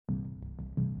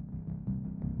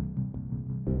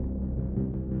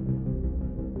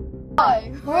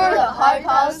Hi, we're the Hype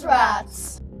House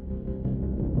Rats.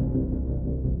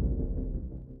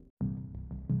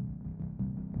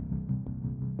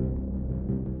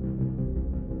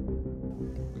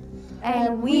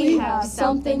 And we have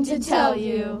something to tell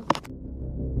you.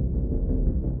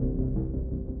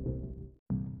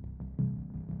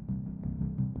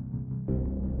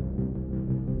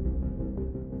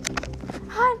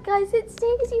 Hi guys, it's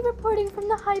Daisy reporting from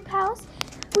the Hype House.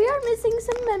 We are missing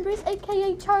some members,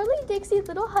 aka Charlie, Dixie,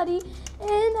 Little Huddy,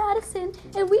 and Addison,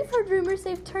 and we've heard rumors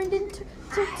they've turned into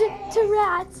to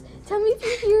rats. Tell me if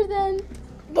you hear them.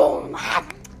 Boom!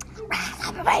 Rats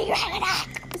everywhere you're hanging out.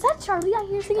 Is that Charlie I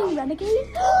hear singing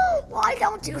Renegade? Why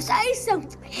don't you say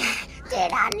something?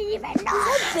 Did I even know? Is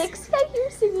that Dixie I hear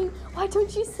singing? Why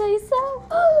don't you say so?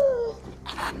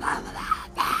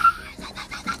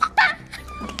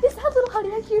 Is that Little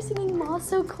Huddy I hear singing Ma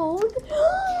So Cold?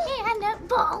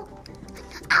 Cannibal!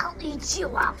 I'll eat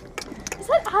you up. Is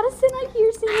that Addison I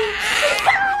hear singing?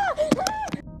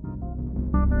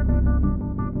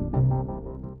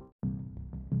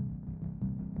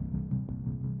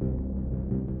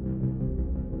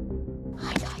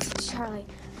 Hi guys, it's Charlie.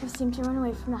 I seem to run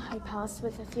away from the Hype House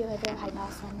with a few other Hype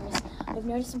House members. I've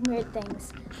noticed some weird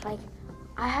things, like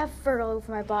I have fur all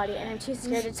over my body and I'm too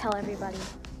scared to tell everybody.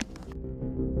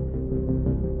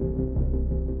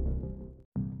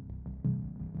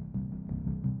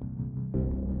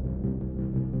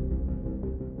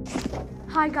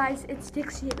 Hi guys, it's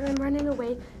Dixie and I'm running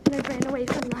away, and I ran away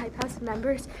from the Hype House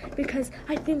members because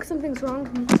I think something's wrong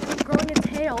with me. I'm growing a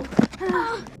tail.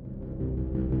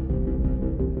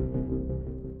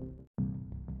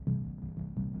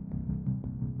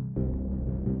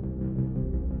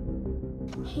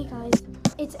 Hey guys,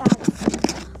 it's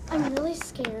Addison. I'm really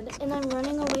scared and I'm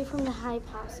running away from the Hype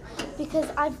House because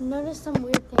I've noticed some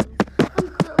weird things. I'm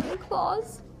growing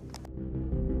claws.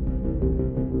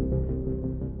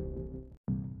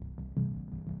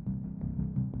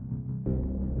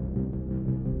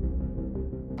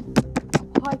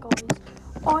 Hi guys,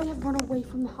 I have run away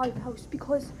from the Hype House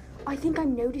because I think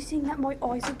I'm noticing that my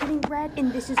eyes are getting red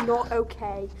and this is not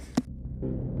okay.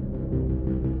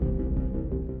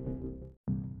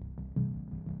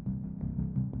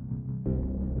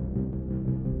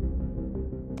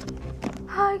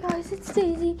 Hi guys, it's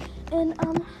Daisy, and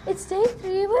it's day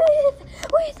 3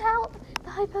 without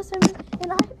the Hype House member,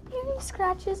 and I'm hearing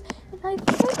scratches, and I've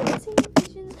started seeing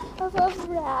visions of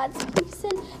rats. Please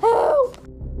send help!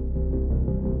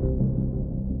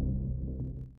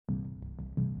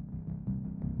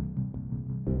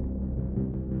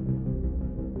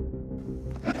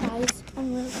 Guys,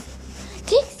 I'm really...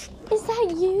 Dixie, is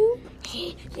that you?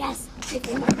 Yes, I've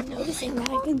been noticing that.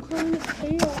 I've been growing a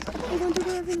tail. I wonder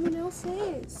where everyone else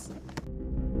is.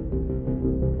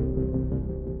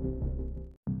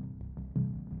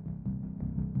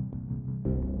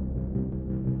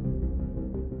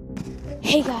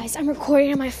 Hey guys, I'm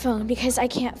recording on my phone because I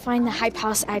can't find the Hype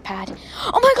House iPad.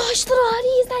 Oh my gosh, Little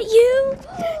Huddy, is that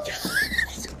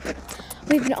you?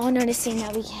 We've been all noticing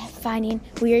that we kept finding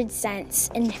weird scents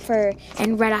and fur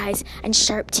and red eyes and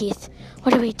sharp teeth.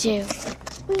 What do we do?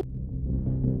 What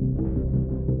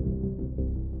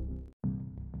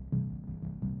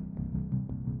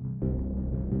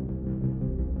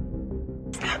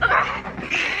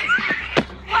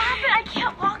happened? I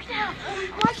can't walk now.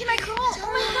 Why can I crawl?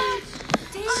 Oh my gosh.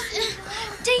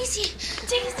 Daisy,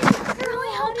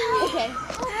 really help me. Okay.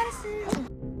 Addison.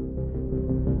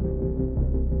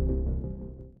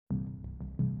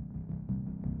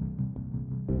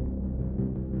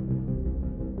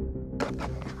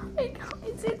 Hey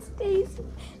guys, it's Daisy,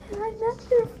 and I'm at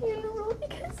their funeral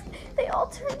because they all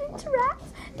turned into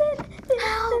rats. Then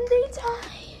they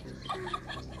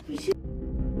died.